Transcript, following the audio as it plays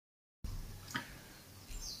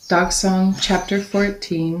Dogsong, Chapter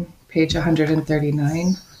 14, page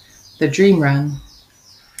 139, The Dream Run.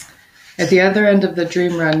 At the other end of the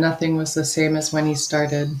dream run, nothing was the same as when he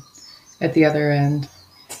started. At the other end,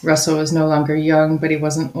 Russell was no longer young, but he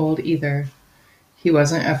wasn't old either. He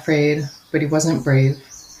wasn't afraid, but he wasn't brave.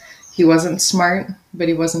 He wasn't smart, but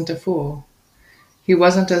he wasn't a fool. He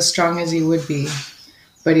wasn't as strong as he would be,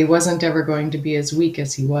 but he wasn't ever going to be as weak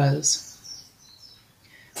as he was.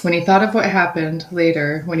 When he thought of what happened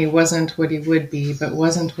later, when he wasn't what he would be, but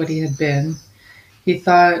wasn't what he had been, he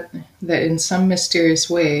thought that in some mysterious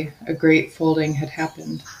way, a great folding had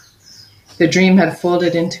happened. The dream had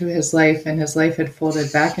folded into his life, and his life had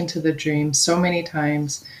folded back into the dream so many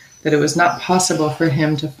times that it was not possible for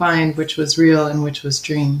him to find which was real and which was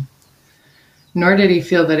dream. Nor did he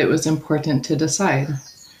feel that it was important to decide.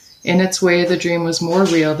 In its way, the dream was more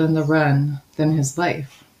real than the run, than his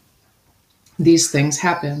life. These things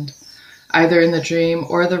happened, either in the dream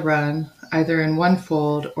or the run, either in one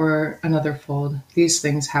fold or another fold. These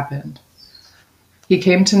things happened. He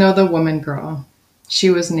came to know the woman girl.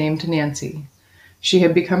 She was named Nancy. She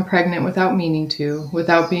had become pregnant without meaning to,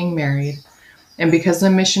 without being married, and because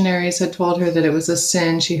the missionaries had told her that it was a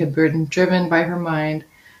sin, she had been driven by her mind,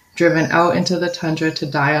 driven out into the tundra to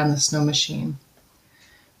die on the snow machine.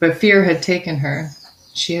 But fear had taken her.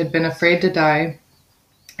 She had been afraid to die,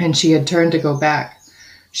 and she had turned to go back.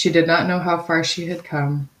 She did not know how far she had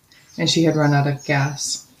come, and she had run out of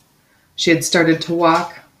gas. She had started to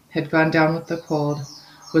walk, had gone down with the cold,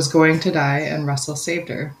 was going to die, and Russell saved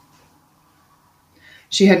her.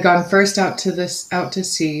 She had gone first out to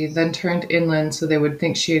sea, then turned inland so they would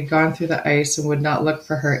think she had gone through the ice and would not look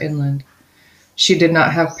for her inland. She did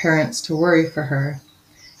not have parents to worry for her.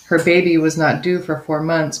 Her baby was not due for 4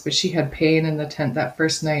 months, but she had pain in the tent that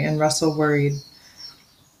first night, and Russell worried,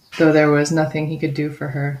 though there was nothing he could do for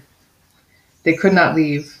her. They could not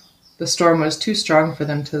leave. The storm was too strong for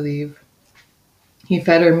them to leave. He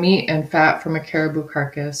fed her meat and fat from a caribou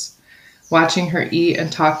carcass, watching her eat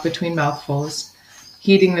and talk between mouthfuls,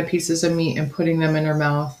 heating the pieces of meat and putting them in her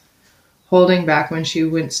mouth, holding back when she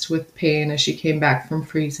winced with pain as she came back from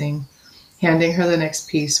freezing, handing her the next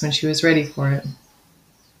piece when she was ready for it.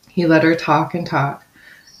 He let her talk and talk,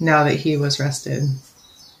 now that he was rested.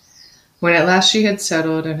 When at last she had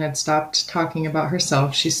settled and had stopped talking about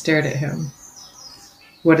herself, she stared at him.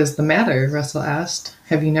 "What is the matter?" Russell asked.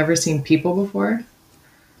 "Have you never seen people before?"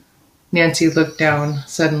 Nancy looked down,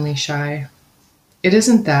 suddenly shy. "It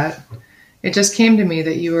isn't that. It just came to me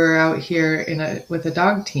that you were out here with a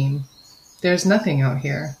dog team. There's nothing out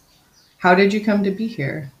here. How did you come to be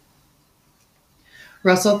here?"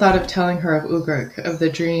 Russell thought of telling her of Ugruk, of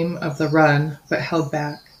the dream, of the run, but held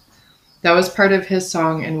back. That was part of his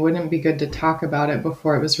song and wouldn't be good to talk about it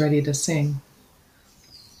before it was ready to sing.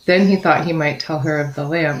 Then he thought he might tell her of the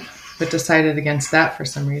lamp, but decided against that for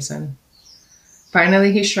some reason.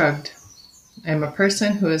 Finally he shrugged. "I am a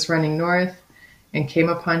person who is running north and came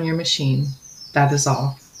upon your machine. That is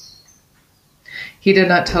all." He did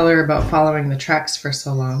not tell her about following the tracks for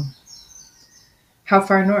so long. "How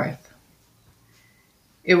far north?"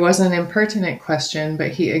 It was an impertinent question,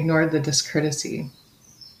 but he ignored the discourtesy.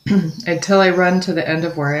 "Until I run to the end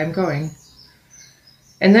of where I am going."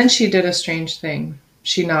 And then she did a strange thing.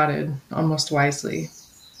 She nodded, almost wisely.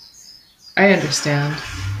 "I understand.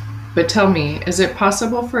 But tell me, is it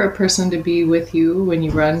possible for a person to be with you when you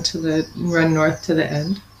run north to the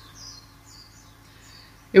end?"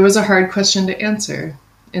 It was a hard question to answer.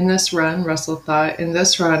 In this run, Russell thought,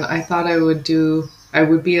 I thought I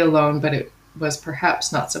would be alone, but it was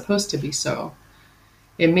perhaps not supposed to be so.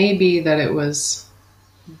 It may be that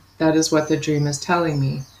is what the dream is telling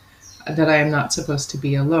me, that I am not supposed to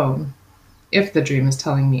be alone, if the dream is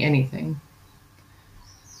telling me anything.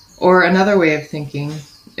 Or another way of thinking,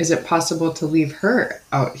 is it possible to leave her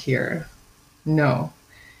out here? No.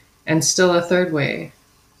 And still a third way,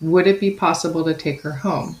 would it be possible to take her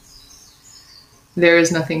home? "There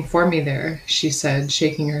is nothing for me there," she said,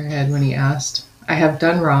 shaking her head when he asked. "I have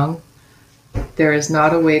done wrong. There is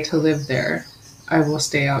not a way to live there. I will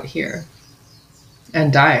stay out here."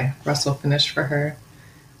 "And die," Russell finished for her.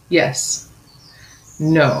 "Yes."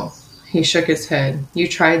 "No." He shook his head. "You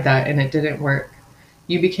tried that and it didn't work.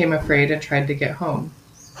 You became afraid and tried to get home."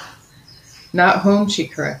 "Not home," she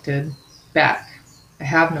corrected. "Back. I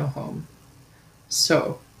have no home."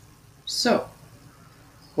 So.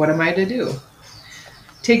 What am I to do?"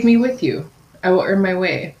 "Take me with you. I will earn my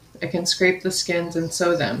way. I can scrape the skins and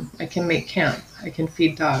sew them. I can make camp. I can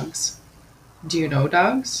feed dogs." "Do you know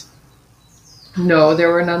dogs?" "No, there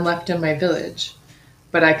were none left in my village.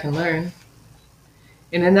 But I can learn."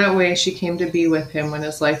 And in that way she came to be with him when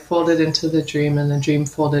his life folded into the dream and the dream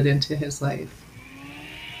folded into his life.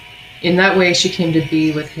 In that way she came to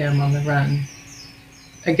be with him on the run.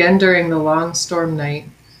 Again during the long storm night,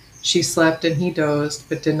 she slept and he dozed,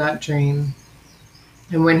 but did not dream.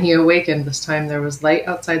 And when he awakened this time, there was light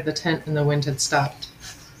outside the tent and the wind had stopped.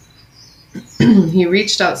 He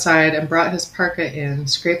reached outside and brought his parka in,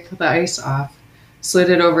 scraped the ice off, slid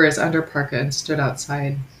it over his underparka and stood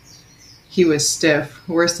outside. He was stiff,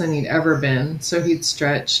 worse than he'd ever been, so he'd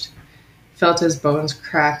stretched, felt his bones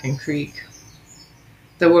crack and creak.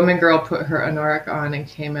 The woman girl put her anorak on and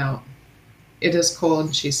came out. "It is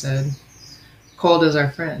cold," she said. "Cold as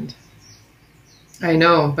our friend." "I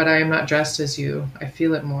know, but I am not dressed as you. I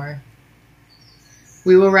feel it more."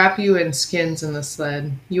 "We will wrap you in skins in the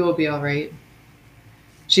sled. You will be all right."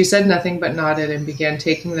 She said nothing but nodded and began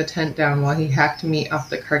taking the tent down while he hacked meat off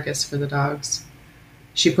the carcass for the dogs.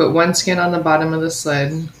 She put one skin on the bottom of the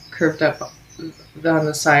sled, curved up on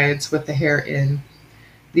the sides with the hair in.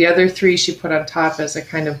 The other three she put on top as a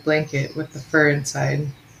kind of blanket with the fur inside.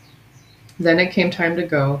 Then it came time to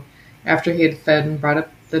go. After he had fed and brought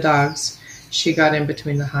up the dogs, she got in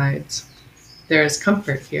between the hides. "There is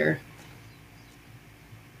comfort here."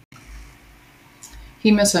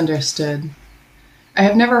 He misunderstood. "I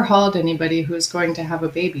have never hauled anybody who is going to have a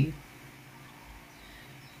baby."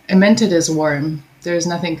 "I meant it is warm. There is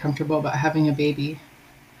nothing comfortable about having a baby."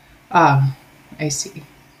 "Ah, I see."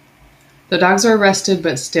 The dogs were rested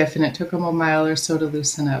but stiff, and it took them a mile or so to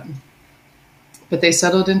loosen up. But they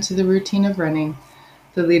settled into the routine of running.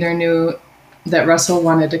 The leader knew that Russell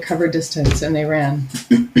wanted to cover distance, and they ran.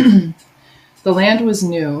 The land was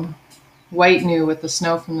new, white new with the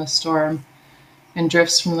snow from the storm and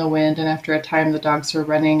drifts from the wind, and after a time the dogs were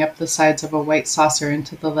running up the sides of a white saucer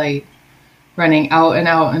into the light, running out and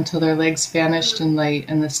out until their legs vanished in light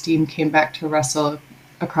and the steam came back to Russell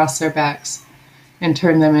across their backs and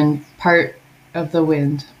turned them in part of the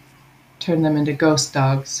wind, turned them into ghost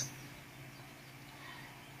dogs.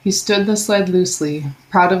 He stood the sled loosely,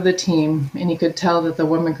 proud of the team, and he could tell that the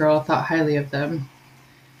woman girl thought highly of them.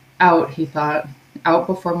 Out, he thought, out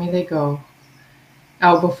before me they go.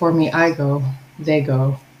 Out before me I go, they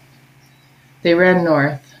go. They ran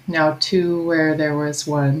north, now two where there was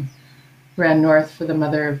one, ran north for the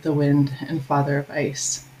mother of the wind and father of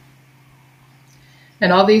ice.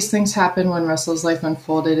 And all these things happened when Russell's life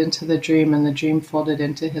unfolded into the dream and the dream folded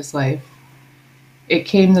into his life. It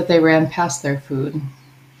came that they ran past their food.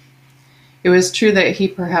 It was true that he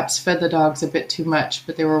perhaps fed the dogs a bit too much,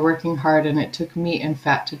 but they were working hard and it took meat and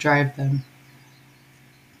fat to drive them.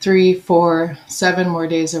 3, 4, 7 more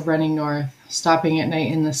days of running north, stopping at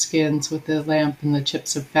night in the skins with the lamp and the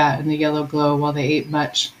chips of fat and the yellow glow while they ate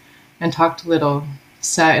much and talked little,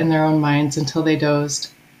 sat in their own minds until they dozed.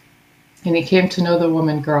 And he came to know the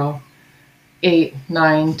woman girl. 8,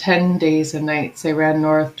 9, 10 days and nights they ran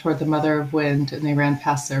north toward the mother of wind, and they ran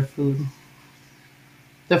past their food.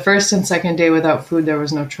 The first and second day without food there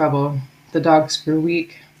was no trouble. The dogs grew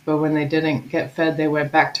weak, but when they didn't get fed they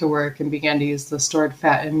went back to work and began to use the stored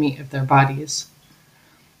fat and meat of their bodies.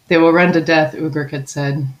 "They will run to death," Ugric had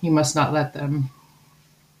said. "You must not let them."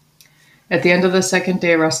 At the end of the second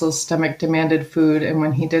day Russell's stomach demanded food, and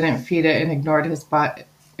when he didn't feed it and ignored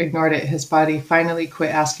it, his body finally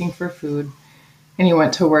quit asking for food, and he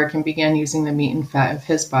went to work and began using the meat and fat of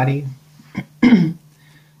his body.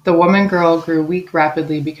 The woman girl grew weak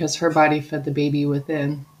rapidly because her body fed the baby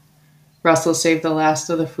within. Russell saved the last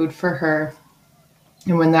of the food for her,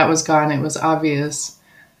 and when that was gone, it was obvious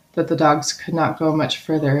that the dogs could not go much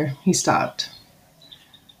further. He stopped.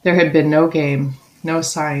 There had been no game, no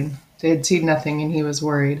sign. They had seen nothing, and he was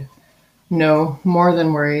worried. No, more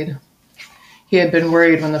than worried. He had been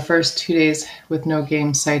worried when the first 2 days with no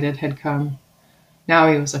game sighted had come.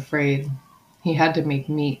 Now he was afraid. He had to make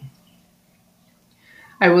meat.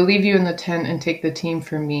 "I will leave you in the tent and take the team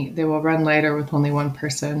for meat. They will run lighter with only one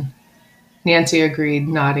person." Nancy agreed,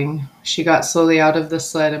 nodding. She got slowly out of the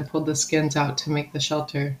sled and pulled the skins out to make the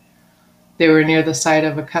shelter. They were near the side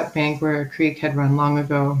of a cut bank where a creek had run long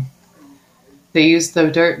ago. They used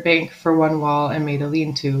the dirt bank for one wall and made a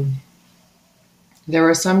lean-to. There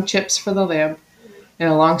were some chips for the lamp and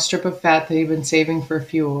a long strip of fat that he'd been saving for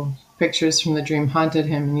fuel. Pictures from the dream haunted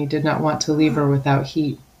him, and he did not want to leave her without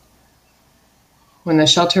heat. When the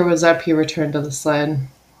shelter was up, he returned to the sled.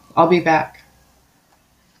 "I'll be back."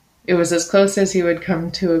 It was as close as he would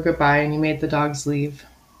come to a goodbye, and he made the dogs leave.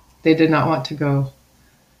 They did not want to go.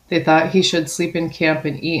 They thought he should sleep in camp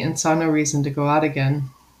and eat and saw no reason to go out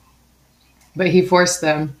again. But he forced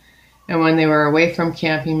them, and when they were away from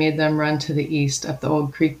camp, he made them run to the east up the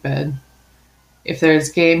old creek bed. If there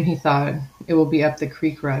is game, he thought, it will be up the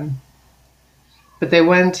creek run. But they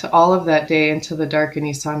went all of that day into the dark and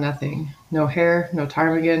he saw nothing. No hare, no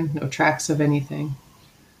ptarmigan, no tracks of anything.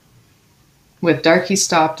 With dark he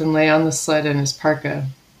stopped and lay on the sled in his parka.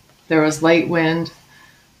 There was light wind,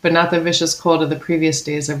 but not the vicious cold of the previous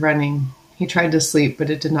days of running. He tried to sleep, but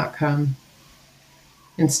it did not come.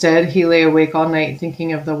 Instead, he lay awake all night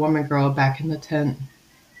thinking of the woman girl back in the tent.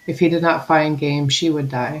 If he did not find game, she would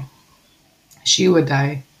die. She would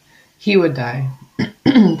die. He would die.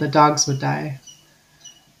 The dogs would die.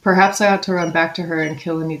 Perhaps I ought to run back to her and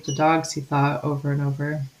kill and eat the dogs, he thought over and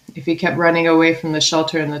over. If he kept running away from the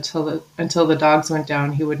shelter until the dogs went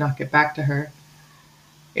down, he would not get back to her.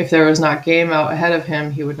 If there was not game out ahead of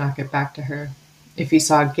him, he would not get back to her. If he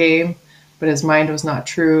saw game, but his mind was not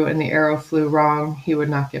true and the arrow flew wrong, he would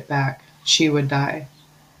not get back. She would die.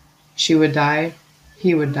 She would die.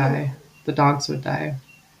 He would die. The dogs would die.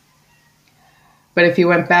 But if he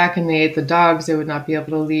went back and they ate the dogs, they would not be able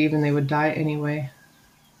to leave and they would die anyway.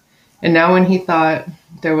 And now when he thought,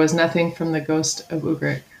 there was nothing from the ghost of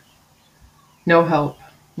Ugric. No help,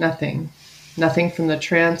 nothing. Nothing from the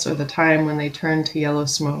trance or the time when they turned to yellow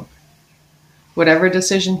smoke. Whatever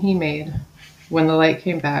decision he made, when the light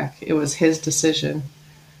came back, it was his decision,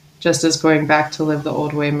 just as going back to live the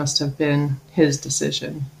old way must have been his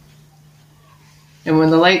decision. And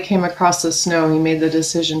when the light came across the snow, he made the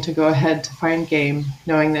decision to go ahead to find game,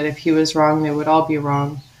 knowing that if he was wrong, they would all be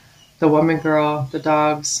wrong. The woman girl, the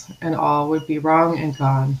dogs, and all would be wrong and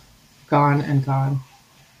gone, gone and gone.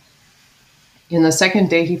 In the second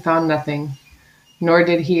day he found nothing, nor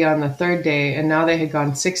did he on the third day, and now they had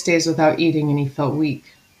gone 6 days without eating, and he felt weak.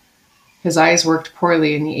 His eyes worked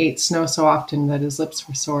poorly, and he ate snow so often that his lips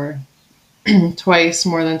were sore. Twice,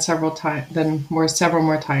 several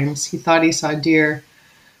more times, he thought he saw deer,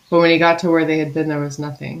 but when he got to where they had been, there was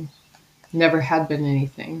nothing. Never had been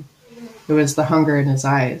anything. It was the hunger in his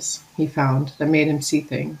eyes, he found, that made him see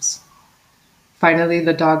things. Finally,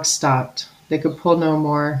 the dogs stopped. They could pull no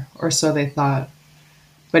more, or so they thought.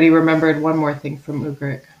 But he remembered one more thing from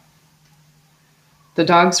Ugric. The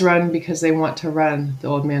dogs run because they want to run, the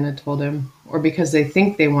old man had told him, or because they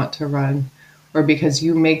think they want to run, or because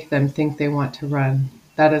you make them think they want to run.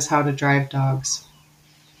 That is how to drive dogs.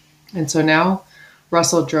 And so now,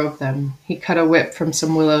 Russell drove them. He cut a whip from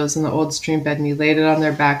some willows in the old stream bed and he laid it on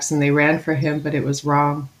their backs and they ran for him, but it was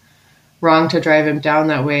wrong. Wrong to drive him down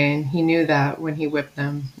that way, and he knew that when he whipped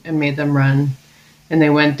them and made them run, and they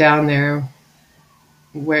went down there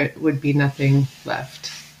where it would be nothing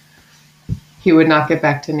left. He would not get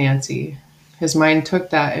back to Nancy. His mind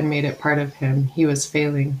took that and made it part of him. He was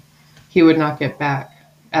failing. He would not get back.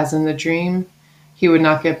 As in the dream, he would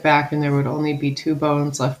not get back and there would only be 2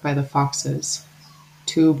 bones left by the foxes.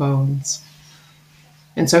 2 bones.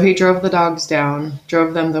 And so he drove the dogs down,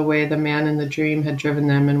 drove them the way the man in the dream had driven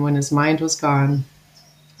them, and when his mind was gone,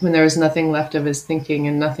 when there was nothing left of his thinking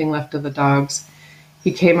and nothing left of the dogs,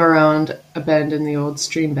 he came around a bend in the old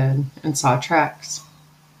stream bed and saw tracks.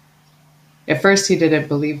 At first he didn't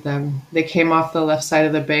believe them. They came off the left side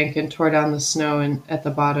of the bank and tore down the snow at the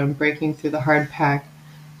bottom, breaking through the hard pack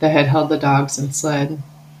that had held the dogs and sled.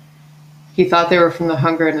 He thought they were from the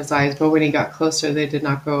hunger in his eyes, but when he got closer, they did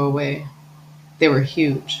not go away. They were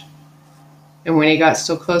huge. And when he got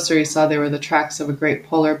still closer, he saw they were the tracks of a great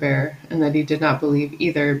polar bear, and that he did not believe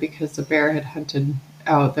either because the bear had hunted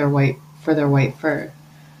out their white fur.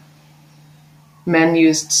 Men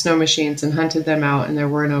used snow machines and hunted them out, and there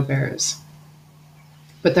were no bears.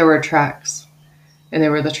 But there were tracks, and they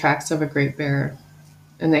were the tracks of a great bear.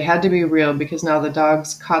 And they had to be real because now the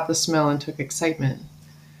dogs caught the smell and took excitement.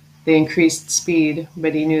 They increased speed,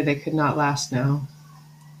 but he knew they could not last now.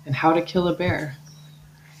 And how to kill a bear?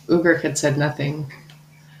 Ugric had said nothing.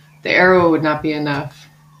 The arrow would not be enough.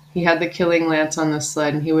 He had the killing lance on the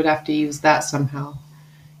sled, and he would have to use that somehow.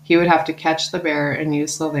 He would have to catch the bear and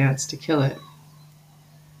use the lance to kill it.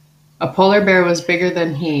 A polar bear was bigger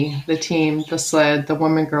than he, the team, the sled, the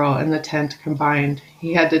woman girl, and the tent combined.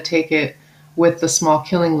 He had to take it with the small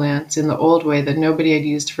killing lance in the old way that nobody had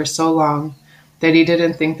used for so long that he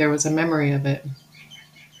didn't think there was a memory of it.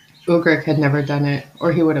 Ugric had never done it,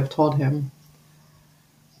 or he would have told him.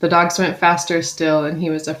 The dogs went faster still, and he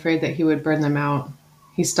was afraid that he would burn them out.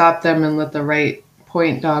 He stopped them and let the right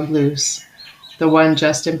point dog loose, the one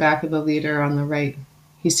just in back of the leader on the right.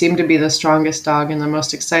 He seemed to be the strongest dog and the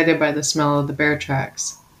most excited by the smell of the bear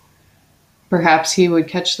tracks. Perhaps he would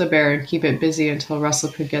catch the bear and keep it busy until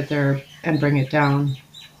Russell could get there and bring it down,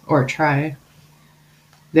 or try.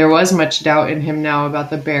 There was much doubt in him now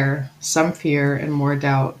about the bear, some fear and more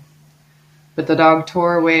doubt. But the dog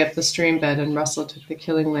tore away up the stream bed, and Russell took the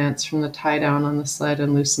killing lance from the tie-down on the sled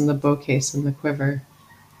and loosened the bow case in the quiver.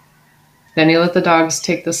 Then he let the dogs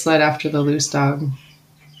take the sled after the loose dog.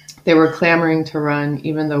 They were clamoring to run,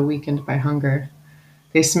 even though weakened by hunger.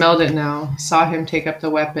 They smelled it now, saw him take up the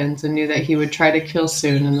weapons, and knew that he would try to kill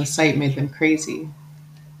soon, and the sight made them crazy.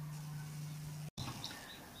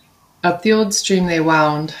 Up the old stream they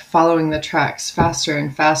wound, following the tracks faster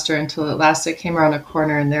and faster until at last it came around a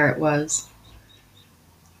corner, and there it was.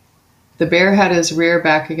 The bear had his rear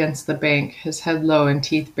back against the bank, his head low and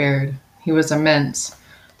teeth bared. He was immense,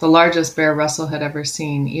 the largest bear Russell had ever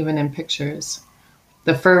seen, even in pictures.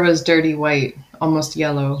 The fur was dirty white, almost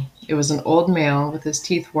yellow. It was an old male with his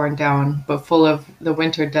teeth worn down, but full of the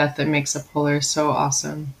winter death that makes a polar so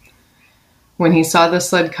awesome. When he saw the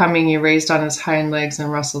sled coming, he raised on his hind legs,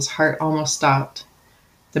 and Russell's heart almost stopped.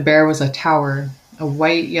 The bear was a tower, a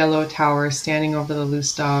white-yellow tower standing over the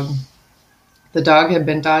loose dog. The dog had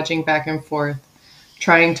been dodging back and forth,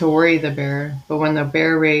 trying to worry the bear, but when the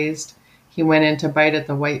bear raised, he went in to bite at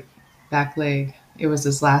the white back leg. It was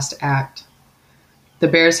his last act. The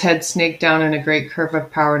bear's head snaked down in a great curve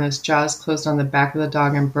of power, and his jaws closed on the back of the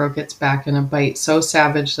dog and broke its back in a bite so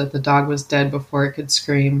savage that the dog was dead before it could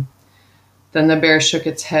scream. Then the bear shook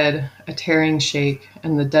its head, a tearing shake,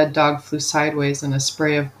 and the dead dog flew sideways in a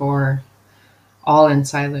spray of gore, all in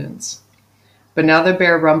silence. But now the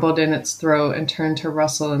bear rumbled in its throat and turned to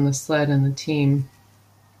Russell and the sled and the team.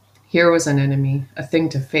 Here was an enemy, a thing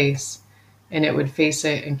to face, and it would face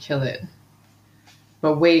it and kill it.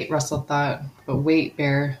 But wait, Russell thought, but wait,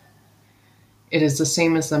 bear. It is the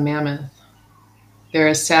same as the mammoth. There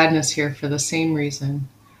is sadness here for the same reason.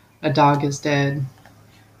 A dog is dead.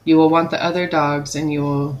 You will want the other dogs, and you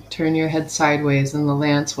will turn your head sideways, and the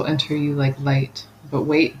lance will enter you like light. But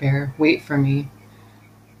wait, bear, wait for me.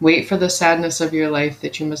 Wait for the sadness of your life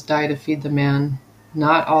that you must die to feed the man.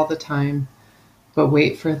 Not all the time, but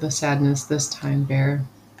wait for the sadness this time, bear.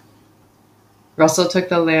 Russell took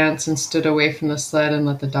the lance and stood away from the sled and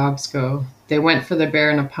let the dogs go. They went for the bear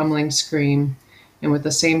in a pummeling scream, and with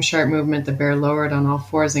the same sharp movement, the bear lowered on all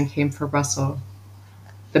fours and came for Russell.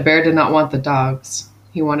 The bear did not want the dogs.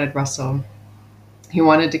 He wanted Russell. He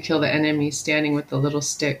wanted to kill the enemy standing with the little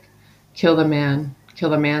stick, kill the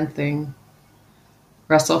man thing.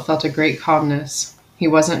 Russell felt a great calmness. He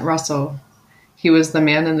wasn't Russell. He was the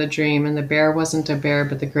man in the dream, and the bear wasn't a bear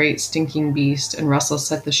but the great stinking beast, and Russell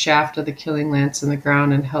set the shaft of the killing lance in the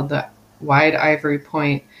ground and held the wide ivory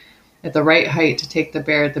point at the right height to take the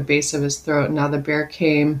bear at the base of his throat. And now the bear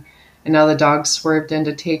came, and now the dogs swerved in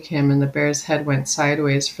to take him, and the bear's head went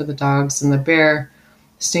sideways for the dogs, and the bear,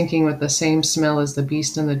 stinking with the same smell as the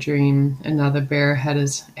beast in the dream, and now the bear had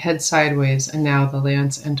his head sideways, and now the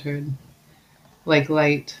lance entered. Like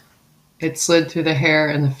light, it slid through the hair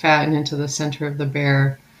and the fat and into the center of the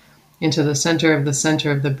bear, into the center of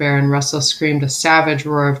the bear, and Russell screamed a savage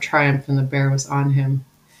roar of triumph, and the bear was on him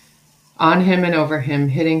and over him,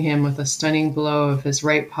 hitting him with a stunning blow of his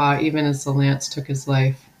right paw, even as the lance took his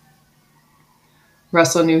life.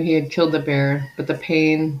 Russell knew he had killed the bear, but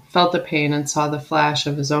felt the pain and saw the flash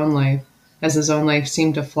of his own life, as his own life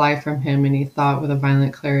seemed to fly from him, and he thought with a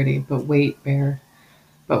violent clarity, but wait, bear,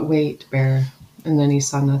 and then he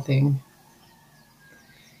saw nothing.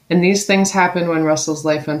 And these things happened when Russell's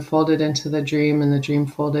life unfolded into the dream, and the dream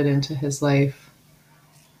folded into his life.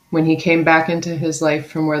 When he came back into his life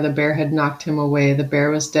from where the bear had knocked him away, the bear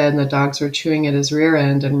was dead, and the dogs were chewing at his rear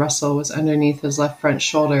end, and Russell was underneath his left front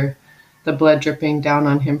shoulder, the blood dripping down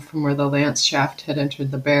on him from where the lance shaft had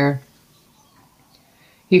entered the bear.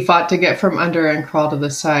 He fought to get from under and crawl to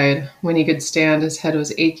the side. When he could stand, his head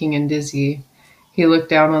was aching and dizzy. He looked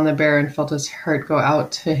down on the bear and felt his heart go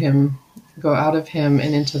out of him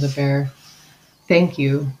and into the bear. Thank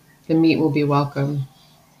you. The meat will be welcome.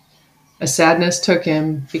 A sadness took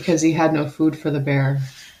him because he had no food for the bear.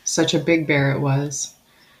 Such a big bear it was.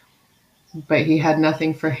 But he had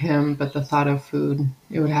nothing for him but the thought of food.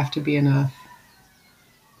 It would have to be enough.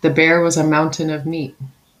 The bear was a mountain of meat.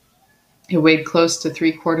 It weighed close to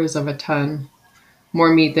 3/4 of a ton.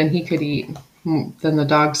 More meat than he could eat, than the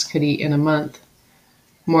dogs could eat in a month.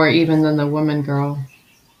 More even than the woman girl.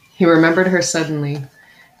 He remembered her suddenly.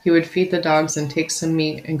 He would feed the dogs and take some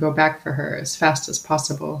meat and go back for her as fast as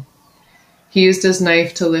possible. He used his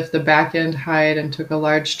knife to lift the back end hide and took a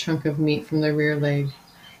large chunk of meat from the rear leg.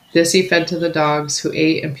 This he fed to the dogs, who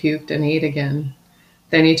ate and puked and ate again.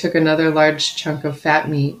 Then he took another large chunk of fat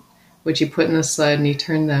meat, which he put in the sled, and he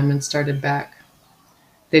turned them and started back.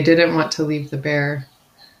 They didn't want to leave the bear.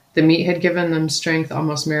 The meat had given them strength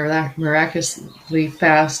almost miraculously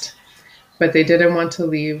fast, but they didn't want to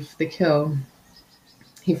leave the kill.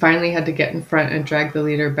 He finally had to get in front and drag the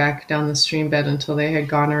leader back down the stream bed until they had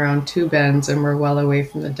gone around 2 bends and were well away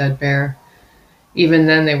from the dead bear. Even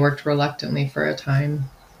then they worked reluctantly for a time.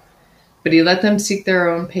 But he let them seek their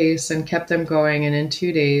own pace and kept them going, and in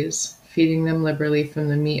 2 days, feeding them liberally from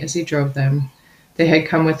the meat as he drove them, they had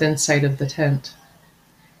come within sight of the tent.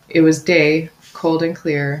 It was day, cold and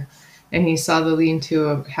clear, and he saw the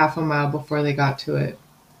lean-to half a mile before they got to it.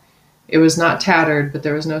 It was not tattered, but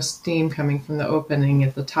there was no steam coming from the opening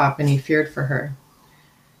at the top, and he feared for her.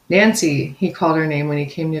 "Nancy," he called her name when he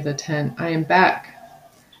came near the tent. "I am back."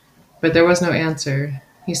 But there was no answer.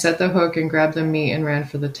 He set the hook and grabbed the meat and ran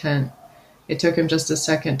for the tent. It took him just a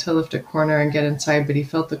second to lift a corner and get inside, but he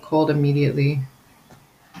felt the cold immediately.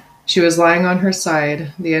 She was lying on her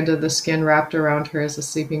side, the end of the skin wrapped around her as a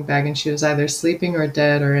sleeping bag, and she was either sleeping or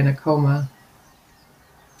dead or in a coma.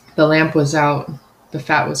 The lamp was out. The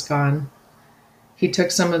fat was gone. He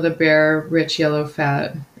took some of the bare, rich yellow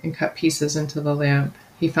fat and cut pieces into the lamp.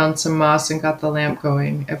 He found some moss and got the lamp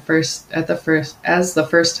going, as the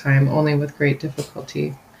first time, only with great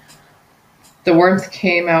difficulty. The warmth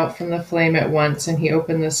came out from the flame at once, and he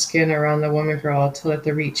opened the skin around the woman girl to let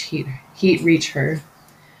the heat reach her.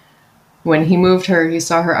 When he moved her, he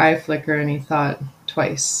saw her eye flicker, and he thought,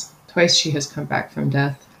 twice she has come back from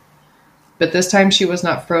death. But this time she was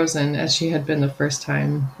not frozen, as she had been the first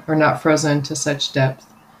time, or not frozen to such depth.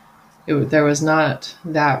 There was not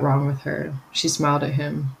that wrong with her. She smiled at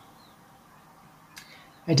him.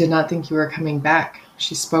 "I did not think you were coming back,"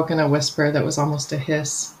 she spoke in a whisper that was almost a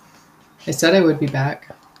hiss. "I said I would be back."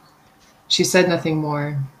 She said nothing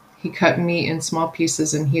more. He cut meat in small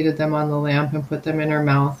pieces and heated them on the lamp and put them in her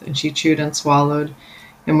mouth, and she chewed and swallowed,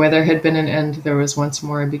 and where there had been an end, there was once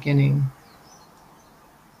more a beginning.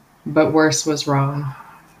 But worse was wrong.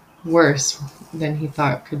 Worse than he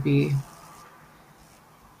thought could be.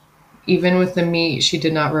 Even with the meat, she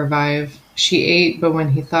did not revive. She ate, but when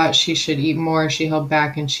he thought she should eat more, she held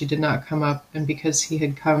back and she did not come up, and because he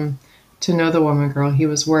had come to know the woman girl, he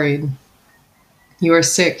was worried. "You are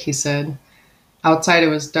sick," he said. Outside it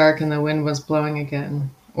was dark and the wind was blowing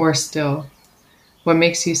again. Or still. "What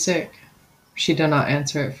makes you sick?" She did not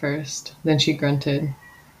answer at first. Then she grunted.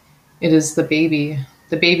 "It is the baby.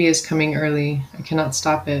 The baby is coming early. I cannot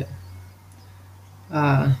stop it."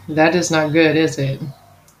 That is not good, is it?"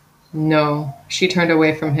 "No." She turned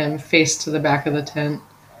away from him, face to the back of the tent.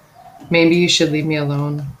 "Maybe you should leave me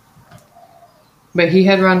alone." But he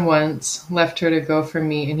had run once, left her to go for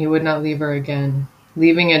meat, and he would not leave her again.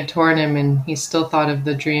 Leaving had torn him, and he still thought of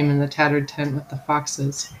the dream in the tattered tent with the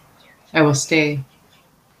foxes. "I will stay."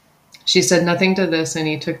 She said nothing to this, and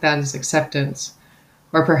he took that as acceptance.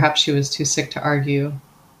 Or perhaps she was too sick to argue.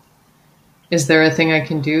 "Is there a thing I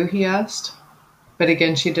can do?" he asked. But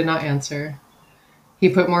again she did not answer. He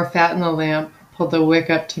put more fat in the lamp, pulled the wick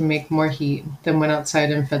up to make more heat, then went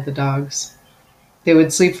outside and fed the dogs. They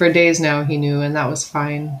would sleep for days now, he knew, and that was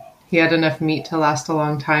fine. He had enough meat to last a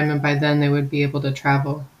long time, and by then they would be able to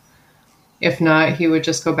travel. If not, he would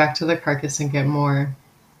just go back to the carcass and get more.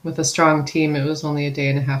 With a strong team, it was only a day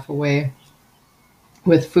and a half away.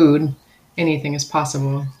 With food, anything is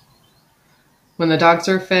possible. When the dogs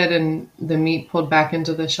were fed and the meat pulled back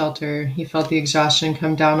into the shelter, he felt the exhaustion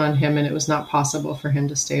come down on him, and it was not possible for him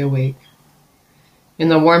to stay awake. In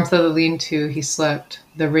the warmth of the lean-to, he slept,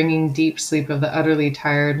 the ringing deep sleep of the utterly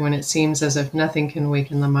tired when it seems as if nothing can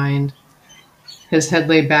waken the mind. His head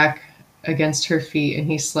lay back against her feet, and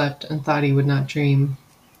he slept and thought he would not dream.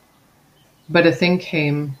 But a thing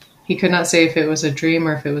came. He could not say if it was a dream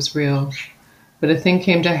or if it was real. But a thing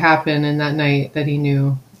came to happen in that night that he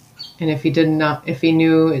knew. And if he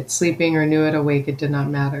knew it sleeping or knew it awake, it did not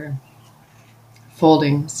matter.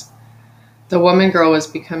 Foldings. The woman girl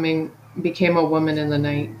became a woman in the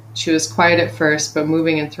night. She was quiet at first, but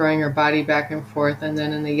moving and throwing her body back and forth, and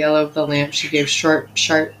then in the yellow of the lamp she gave sharp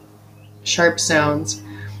sounds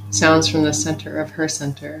from the center of her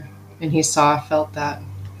center, and he felt that.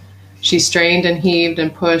 She strained and heaved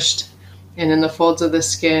and pushed, and in the folds of the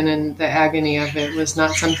skin and the agony of it was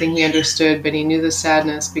not something he understood, but he knew the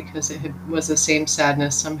sadness because was the same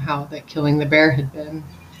sadness somehow that killing the bear had been.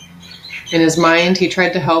 In his mind, he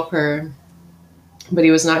tried to help her, but he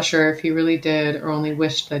was not sure if he really did or only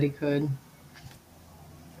wished that he could.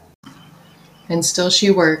 And still she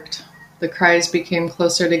worked. The cries became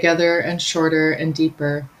closer together and shorter and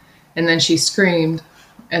deeper, and then she screamed,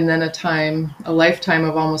 and then a lifetime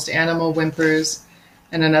of almost animal whimpers,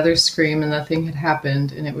 and another scream, and nothing had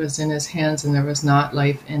happened, and it was in his hands, and there was not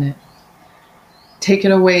life in it. "Take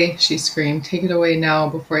it away," she screamed. "Take it away now,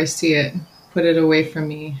 before I see it. Put it away from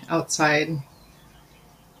me, outside."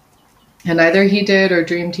 And either he did or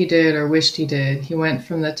dreamed he did or wished he did. He went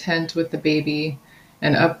from the tent with the baby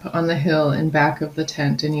and up on the hill in back of the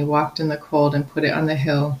tent, and he walked in the cold and put it on the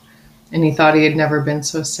hill, and he thought he had never been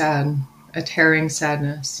so sad, a tearing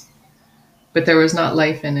sadness. But there was not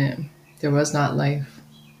life in it. There was not life.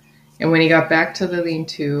 And when he got back to the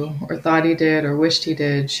lean-to, or thought he did or wished he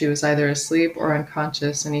did, she was either asleep or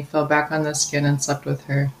unconscious, and he fell back on the skin and slept with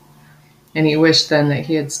her. And he wished then that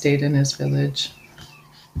he had stayed in his village.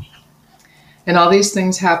 And all these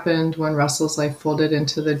things happened when Russel's life folded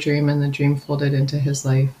into the dream and the dream folded into his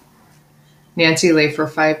life. Nancy lay for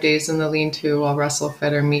 5 days in the lean-to while Russel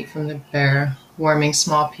fed her meat from the bear, warming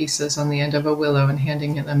small pieces on the end of a willow and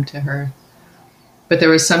handing them to her. But there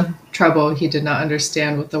was some trouble he did not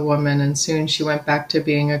understand with the woman, and soon she went back to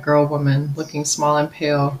being a girl woman, looking small and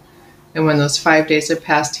pale, and when those 5 days had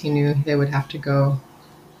passed, he knew they would have to go.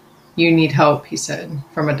 "You need help," he said,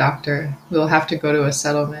 "from a doctor. We will have to go to a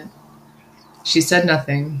settlement." She said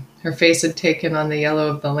nothing. Her face had taken on the yellow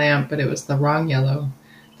of the lamp, but it was the wrong yellow,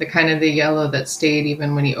 the kind of the yellow that stayed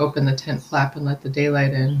even when he opened the tent flap and let the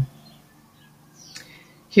daylight in.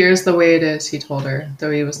 "Here's the way it is," he told her,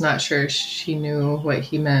 though he was not sure she knew what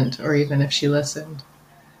he meant or even if she listened.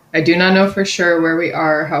 "I do not know for sure where we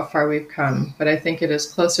are or how far we've come, but I think it is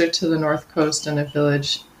closer to the north coast and a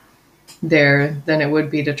village there than it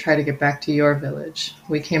would be to try to get back to your village.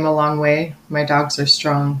 We came a long way. My dogs are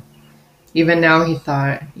strong. Even now," he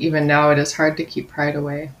thought, "even now it is hard to keep pride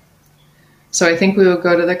away. So I think we will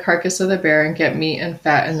go to the carcass of the bear and get meat and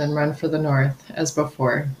fat and then run for the north, as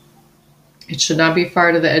before. It should not be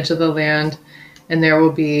far to the edge of the land, and there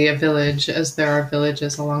will be a village, as there are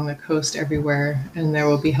villages along the coast everywhere, and there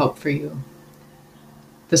will be help for you."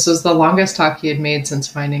 This was the longest talk he had made since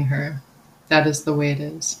finding her. That is the way it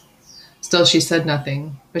is. Still she said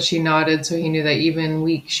nothing, but she nodded, so he knew that even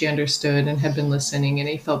weak she understood and had been listening, and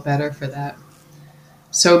he felt better for that.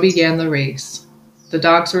 So began the race. The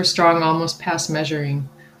dogs were strong almost past measuring.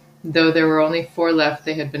 Though there were only 4 left,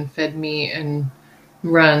 they had been fed meat and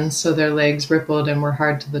run, so their legs rippled and were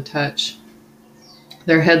hard to the touch.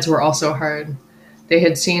 Their heads were also hard. They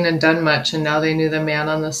had seen and done much, and now they knew the man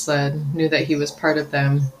on the sled, knew that he was part of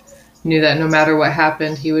them, knew that no matter what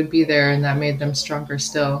happened, he would be there, and that made them stronger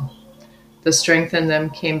still. The strength in them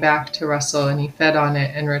came back to Russel, and he fed on it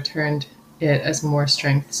and returned it as more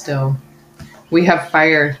strength still. "We have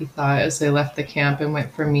fire," he thought, as they left the camp and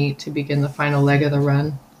went for meat to begin the final leg of the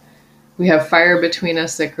run. "We have fire between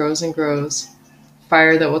us that grows and grows,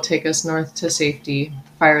 fire that will take us north to safety,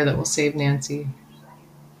 fire that will save Nancy."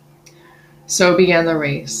 So began the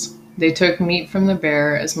race. They took meat from the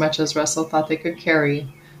bear, as much as Russel thought they could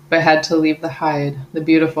carry, but had to leave the hide, the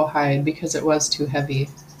beautiful hide, because it was too heavy.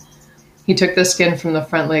 He took the skin from the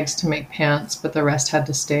front legs to make pants, but the rest had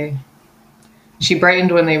to stay. She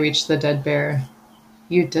brightened when they reached the dead bear.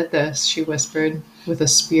 "You did this," she whispered. "With a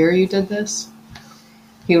spear you did this?"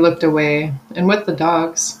 He looked away. "And with the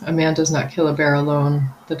dogs. A man does not kill a bear alone.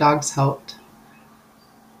 The dogs helped."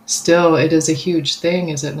 "Still, it is a huge thing,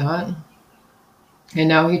 is it not?" And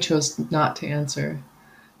now he chose not to answer.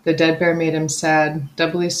 The dead bear made him sad,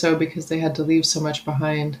 doubly so because they had to leave so much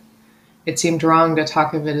behind. It seemed wrong to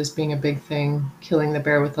talk of it as being a big thing, killing the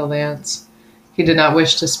bear with a lance. He did not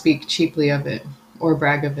wish to speak cheaply of it, or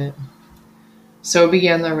brag of it. So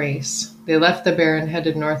began the race. They left the bear and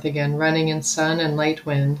headed north again, running in sun and light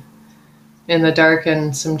wind. In the dark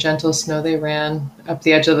and some gentle snow they ran. Up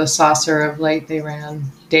the edge of the saucer of light they ran.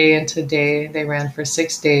 Day into day they ran for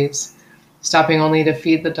 6 days, stopping only to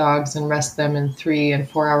feed the dogs and rest them in 3- and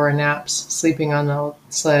 4-hour naps, sleeping on the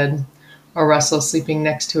sled, or Russel sleeping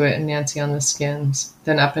next to it and Nancy on the skins,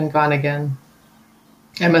 then up and gone again.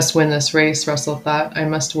 "I must win this race," Russel thought. "I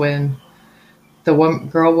must win." The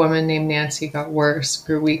girl woman named Nancy got worse,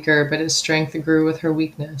 grew weaker, but his strength grew with her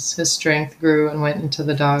weakness. His strength grew and went into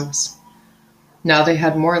the dogs. Now they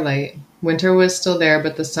had more light. Winter was still there,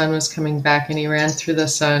 but the sun was coming back, and he ran through the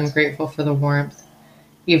sun, grateful for the warmth.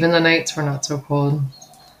 Even the nights were not so cold.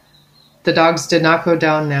 The dogs did not go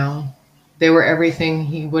down now. They were everything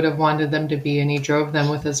he would have wanted them to be, and he drove them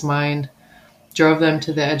with his mind, drove them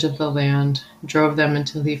to the edge of the land, drove them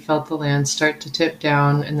until he felt the land start to tip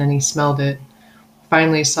down, and then he smelled it,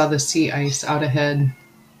 finally saw the sea ice out ahead.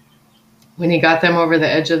 When he got them over the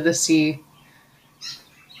edge of the sea,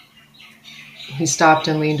 he stopped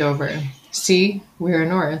and leaned over. "See, we are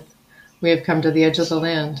north. We have come to the edge of the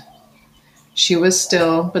land." She was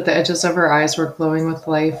still, but the edges of her eyes were glowing with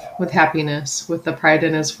life, with happiness, with the pride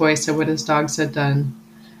in his voice at what his dogs had done.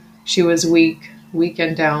 She was weak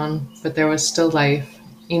and down, but there was still life,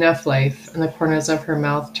 enough life, and the corners of her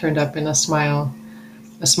mouth turned up in a smile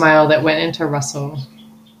that went into Russel.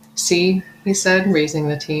 See, he said, raising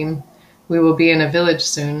the team, we will be in a village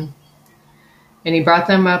soon. And he brought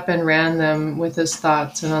them up and ran them with his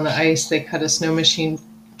thoughts, and on the ice they cut a snow machine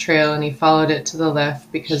trail, and he followed it to the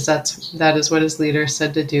left because that is what his leader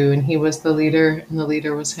said to do, and he was the leader, and the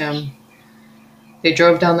leader was him. They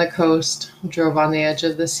drove down the coast, drove on the edge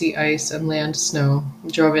of the sea ice and land snow,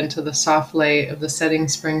 drove into the soft light of the setting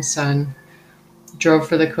spring sun, drove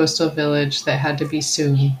for the coastal village that had to be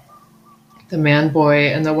soon. The man-boy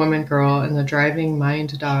and the woman-girl and the driving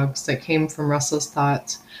mind-dogs that came from Russell's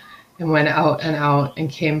thoughts and went out and out and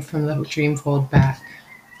came from the dreamfold back.